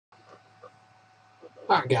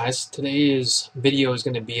Alright guys, today's video is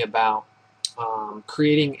going to be about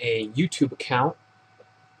creating a YouTube account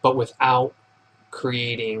but without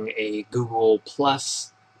creating a Google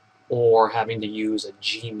Plus or having to use a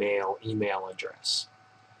Gmail email address.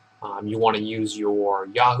 You want to use your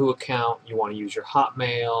Yahoo account, you want to use your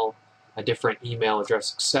Hotmail, a different email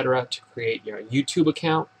address, etc. to create your YouTube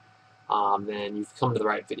account, then you've come to the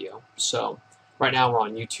right video. So right now we're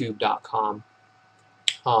on youtube.com.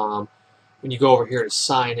 When you go over here to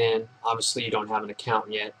sign in, obviously you don't have an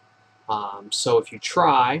account yet. So if you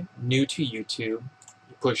try new to YouTube,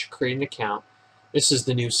 you push create an account. This is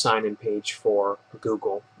the new sign-in page for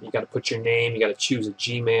Google. You got to put your name, you got to choose a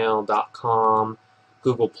gmail.com,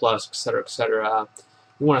 Google Plus, etc., etc.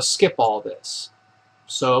 You want to skip all this.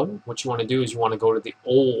 So what you want to do is you want to go to the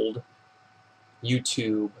old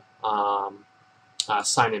YouTube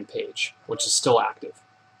sign-in page, which is still active.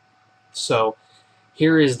 So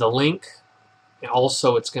here is the link. And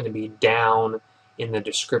also, it's going to be down in the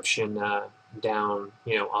description,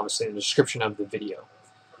 obviously in the description of the video.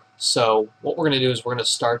 So what we're going to do is we're going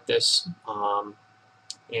to start this,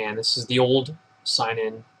 and this is the old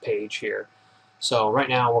sign-in page here. So right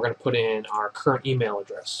now we're going to put in our current email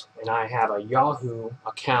address, and I have a Yahoo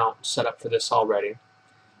account set up for this already.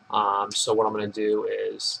 So what I'm going to do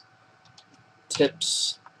is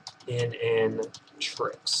tips in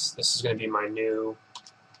tricks. This is going to be my new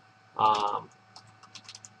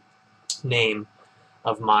name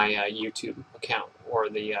of my YouTube account, or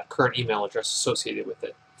the current email address associated with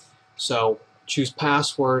it. So choose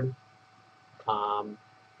password. What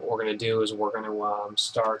we're going to do is we're going to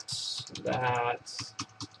start that,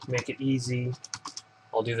 make it easy.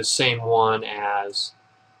 I'll do the same one as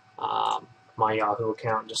my Yahoo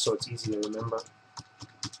account, just so it's easy to remember.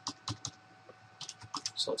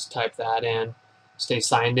 So let's type that in. Stay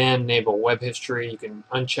signed in, enable web history. You can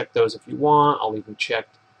uncheck those if you want. I'll even check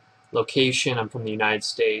location. I'm from the United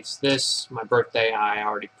States. My birthday, I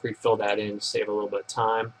already pre-filled that in to save a little bit of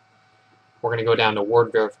time. We're going to go down to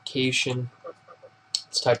word verification.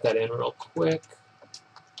 Let's type that in real quick.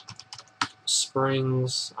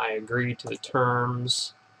 Springs, I agree to the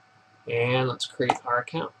terms, and let's create our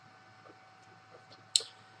account.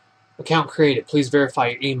 Account created. Please verify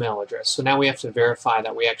your email address. So now we have to verify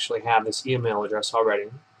that we actually have this email address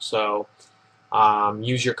already. So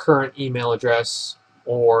use your current email address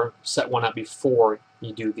or set one up before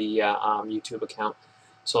you do the YouTube account.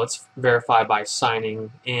 So let's verify by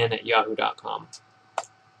signing in at yahoo.com.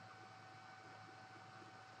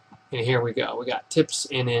 And here we go. We got tips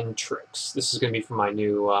in tricks. This is going to be for my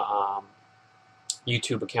new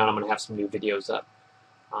YouTube account. I'm going to have some new videos up.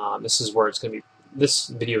 This is where it's going to be. This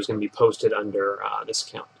video is going to be posted under this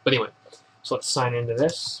account. But anyway, so let's sign into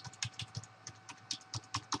this.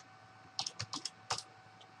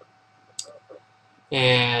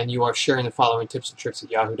 And you are sharing the following tips and tricks at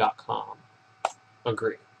yahoo.com.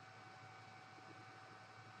 Agree.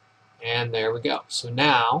 And there we go. So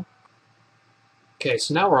now,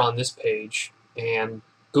 now we're on this page, and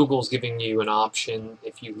Google's giving you an option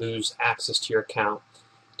if you lose access to your account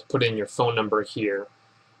to put in your phone number here.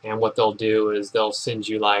 And what they'll do is they'll send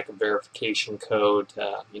you like a verification code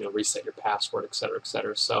to, reset your password, etc.,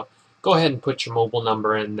 etc. So go ahead and put your mobile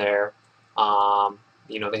number in there.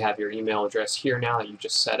 They have your email address here now that you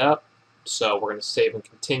just set up. So we're going to save and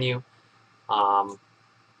continue.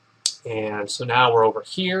 And so now we're over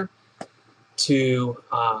here to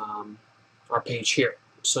our page here.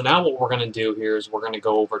 So now what we're going to do here is we're going to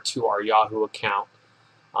go over to our Yahoo account,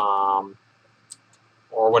 or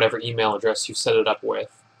whatever email address you set it up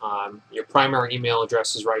with. Your primary email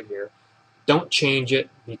address is right here. Don't change it,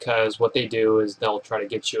 because what they do is they'll try to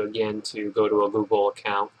get you again to go to a Google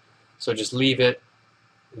account. So just leave it,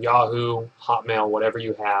 Yahoo, Hotmail, whatever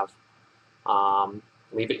you have.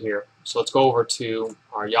 Leave it here. So let's go over to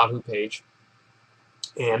our Yahoo page.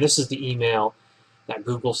 And this is the email that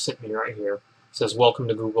Google sent me right here. It says, welcome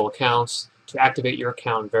to Google Accounts. To activate your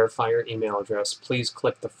account and verify your email address, please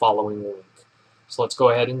click the following link. So let's go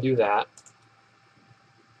ahead and do that.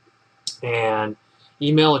 And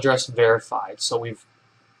email address verified. So we've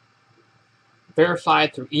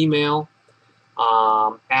verified through email.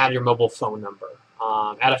 Add your mobile phone number.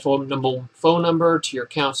 Add a phone number to your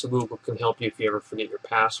account so Google can help you if you ever forget your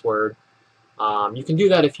password. You can do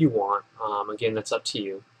that if you want. Again, that's up to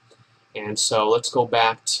you. And so let's go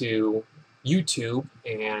back to YouTube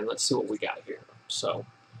and let's see what we got here. So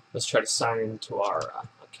let's try to sign into our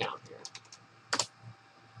account here.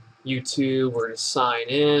 YouTube, we're going to sign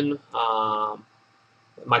in.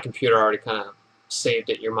 My computer already kind of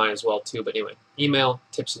saved it. Your mine as well too. But anyway, email,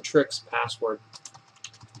 tips and tricks, password.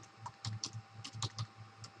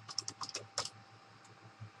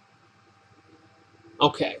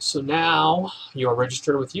 Okay, so now you are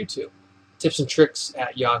registered with YouTube. Tips and tricks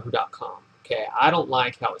at yahoo.com. Okay, I don't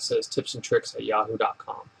like how it says tips and tricks at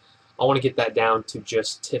yahoo.com. I want to get that down to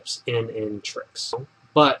just tips in tricks.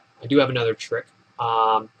 But I do have another trick.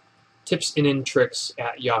 Tips in tricks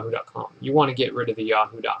at yahoo.com. You want to get rid of the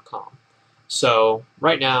yahoo.com. So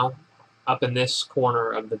right now, up in this corner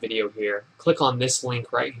of the video here, click on this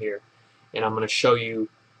link right here, and I'm going to show you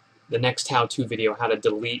the next how-to video, how to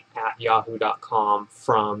delete at yahoo.com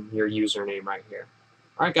from your username right here.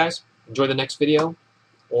 All right, guys, enjoy the next video,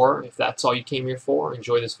 or if that's all you came here for,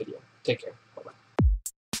 enjoy this video. Take care.